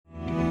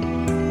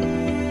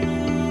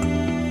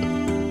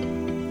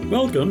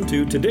Welcome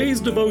to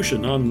today's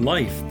devotion on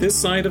life this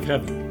side of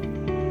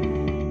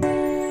heaven.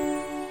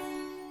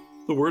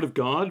 The Word of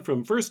God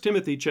from 1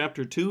 Timothy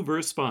chapter 2,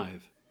 verse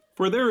 5.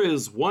 For there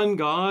is one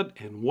God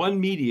and one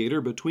mediator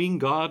between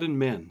God and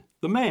men,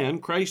 the man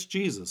Christ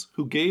Jesus,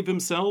 who gave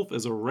himself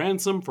as a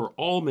ransom for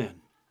all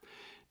men.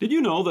 Did you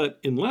know that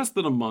in less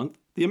than a month,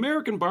 the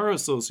American Bar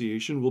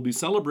Association will be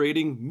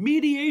celebrating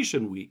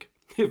Mediation Week?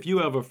 If you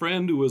have a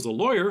friend who is a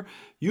lawyer,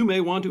 you may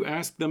want to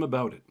ask them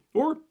about it,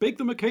 or bake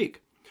them a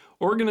cake.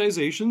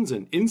 Organizations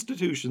and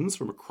institutions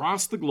from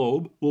across the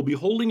globe will be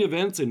holding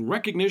events in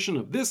recognition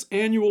of this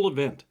annual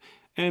event,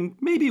 and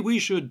maybe we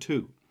should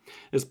too.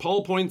 As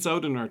Paul points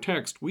out in our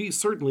text, we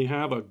certainly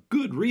have a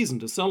good reason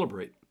to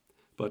celebrate.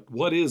 But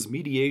what is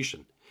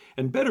mediation?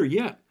 And better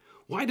yet,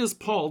 why does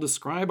Paul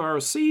describe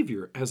our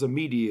Savior as a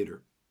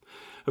mediator?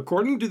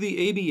 According to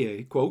the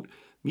ABA, quote,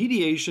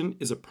 mediation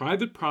is a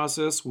private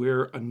process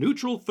where a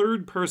neutral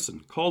third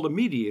person, called a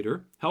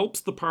mediator, helps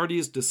the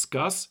parties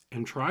discuss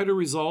and try to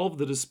resolve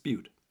the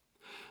dispute.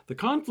 The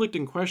conflict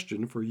in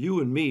question for you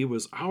and me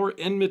was our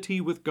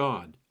enmity with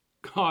God.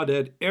 God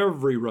had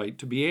every right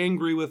to be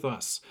angry with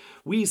us.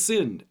 We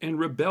sinned and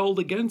rebelled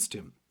against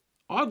him.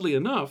 Oddly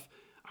enough,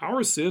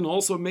 our sin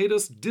also made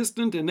us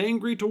distant and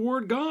angry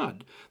toward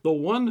God, the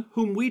one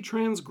whom we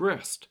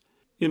transgressed.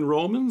 In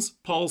Romans,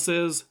 Paul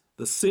says,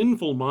 the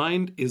sinful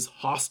mind is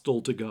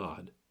hostile to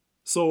God.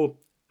 So,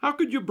 how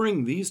could you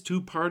bring these two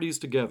parties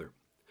together?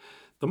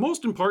 The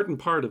most important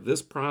part of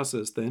this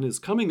process, then, is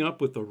coming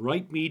up with the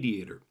right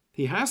mediator.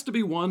 He has to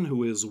be one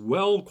who is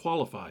well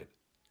qualified.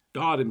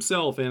 God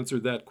himself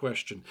answered that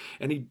question,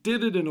 and he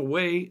did it in a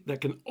way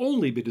that can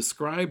only be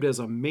described as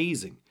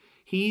amazing.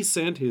 He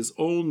sent his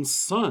own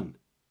Son.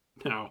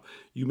 Now,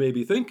 you may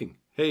be thinking,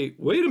 hey,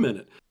 wait a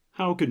minute.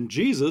 How can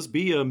Jesus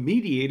be a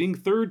mediating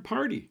third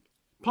party?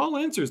 Paul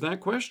answers that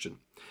question.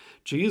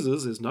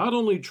 Jesus is not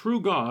only true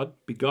God,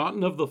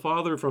 begotten of the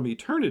Father from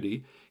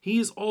eternity, he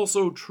is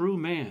also true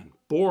man,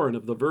 born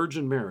of the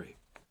Virgin Mary.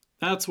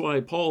 That's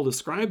why Paul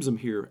describes him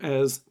here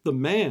as the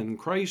man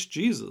Christ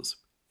Jesus.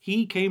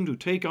 He came to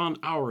take on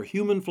our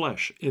human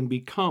flesh and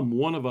become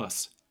one of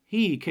us.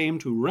 He came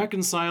to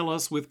reconcile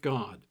us with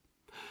God.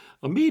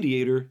 A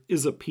mediator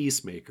is a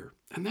peacemaker,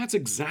 and that's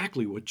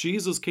exactly what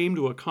Jesus came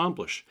to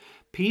accomplish.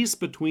 Peace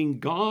between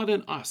God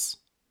and us.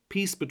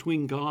 Peace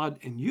between God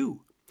and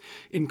you.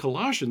 In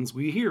Colossians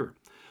we hear,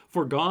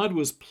 for God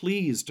was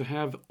pleased to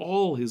have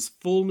all his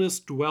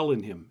fullness dwell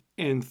in him,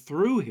 and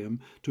through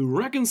him to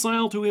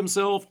reconcile to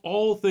himself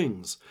all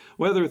things,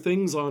 whether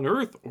things on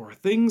earth or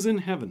things in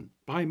heaven,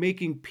 by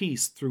making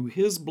peace through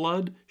his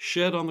blood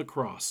shed on the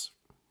cross.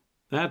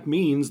 That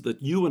means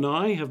that you and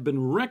I have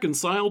been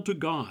reconciled to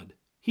God.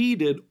 He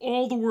did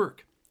all the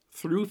work.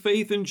 Through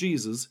faith in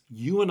Jesus,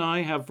 you and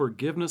I have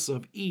forgiveness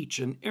of each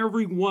and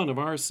every one of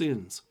our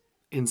sins.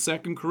 In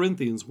 2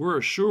 Corinthians, we're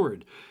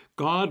assured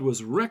God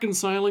was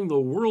reconciling the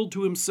world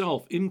to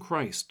himself in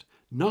Christ,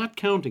 not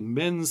counting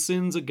men's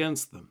sins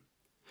against them.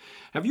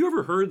 Have you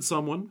ever heard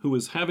someone who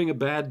is having a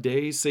bad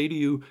day say to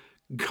you,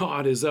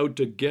 God is out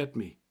to get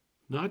me?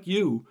 Not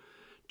you.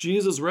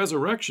 Jesus'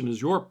 resurrection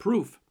is your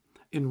proof.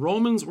 In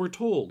Romans, we're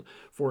told,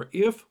 for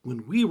if,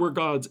 when we were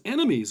God's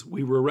enemies,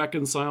 we were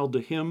reconciled to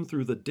him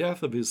through the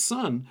death of his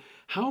Son,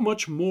 how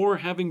much more,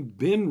 having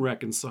been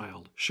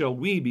reconciled, shall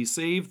we be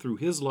saved through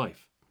his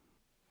life?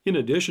 In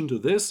addition to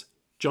this,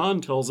 John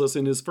tells us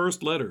in his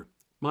first letter,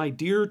 my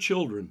dear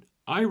children,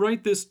 I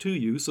write this to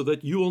you so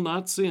that you will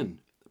not sin.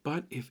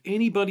 But if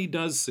anybody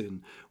does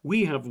sin,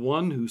 we have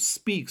one who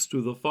speaks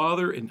to the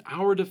Father in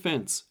our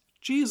defense,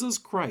 Jesus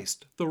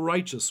Christ, the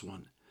righteous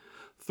one.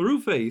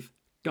 Through faith,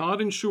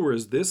 God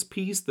ensures this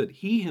peace that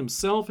he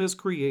himself has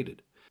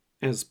created.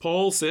 As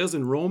Paul says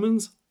in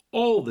Romans,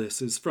 all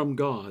this is from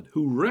God,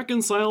 who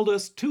reconciled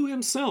us to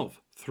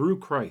himself through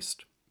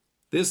Christ.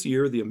 This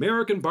year, the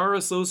American Bar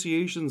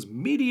Association's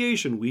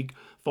Mediation Week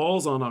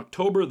falls on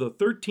October the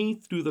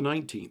 13th through the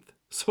 19th.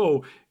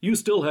 So you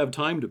still have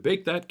time to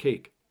bake that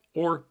cake.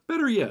 Or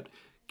better yet,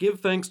 give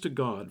thanks to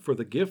God for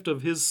the gift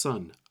of his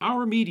Son,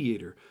 our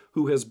mediator,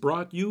 who has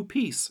brought you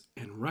peace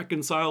and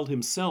reconciled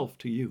himself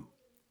to you.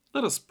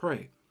 Let us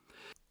pray.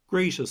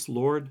 Gracious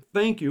Lord,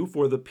 thank you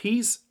for the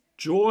peace,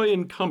 joy,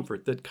 and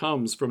comfort that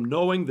comes from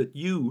knowing that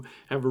you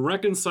have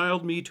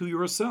reconciled me to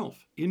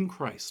yourself in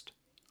Christ.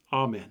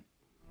 Amen.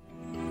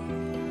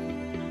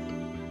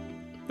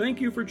 Thank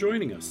you for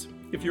joining us.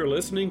 If you're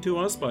listening to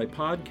us by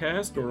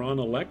podcast or on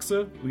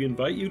Alexa, we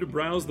invite you to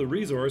browse the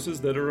resources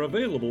that are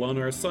available on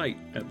our site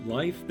at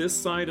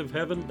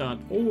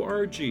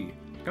lifethissideofheaven.org.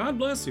 God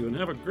bless you and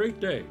have a great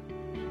day.